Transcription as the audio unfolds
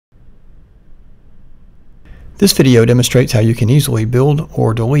This video demonstrates how you can easily build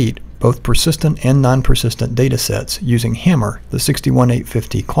or delete both persistent and non-persistent data sets using Hammer, the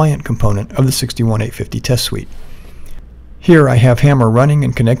 61850 client component of the 61850 test suite. Here I have Hammer running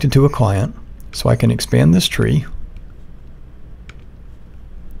and connected to a client, so I can expand this tree.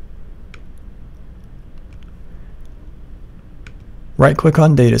 Right-click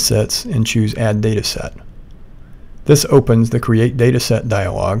on Datasets and choose Add Dataset. This opens the Create Dataset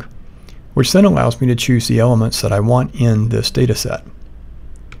dialog, which then allows me to choose the elements that I want in this dataset.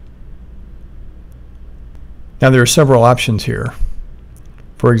 Now there are several options here.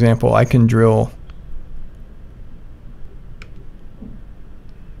 For example, I can drill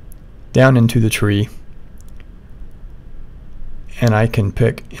down into the tree and I can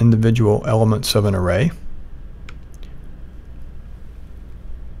pick individual elements of an array.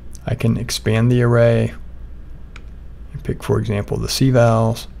 I can expand the array and pick, for example, the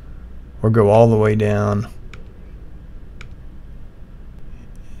C-vals, or go all the way down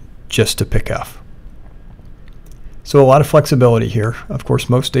just to pick F. So a lot of flexibility here. Of course,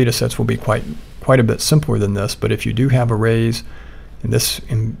 most data sets will be quite a bit simpler than this, but if you do have arrays,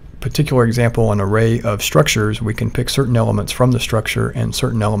 in particular example, an array of structures, we can pick certain elements from the structure and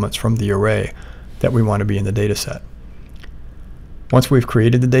certain elements from the array that we want to be in the data set. Once we've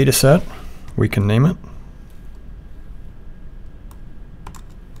created the data set, we can name it.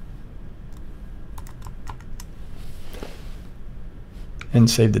 And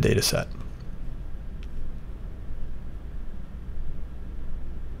save the data set.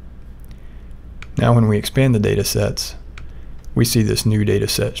 Now when we expand the data sets, we see this new data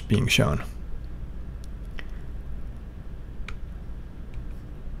set being shown.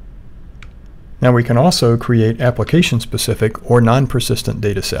 Now we can also create application-specific or non-persistent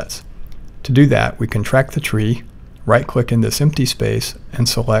data sets. To do that, we can track the tree, right-click in this empty space, and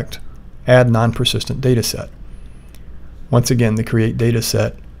select Add Non-Persistent Data Set. Once again, the Create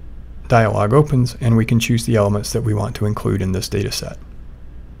Dataset dialog opens, and we can choose the elements that we want to include in this data set.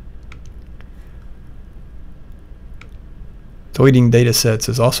 Deleting data sets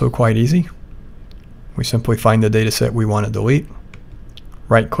is also quite easy. We simply find the data set we want to delete,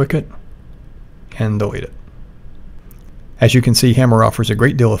 right-click it, and delete it. As you can see, Hammer offers a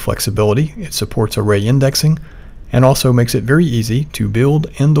great deal of flexibility. It supports array indexing and also makes it very easy to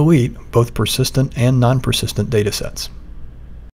build and delete both persistent and non-persistent data sets.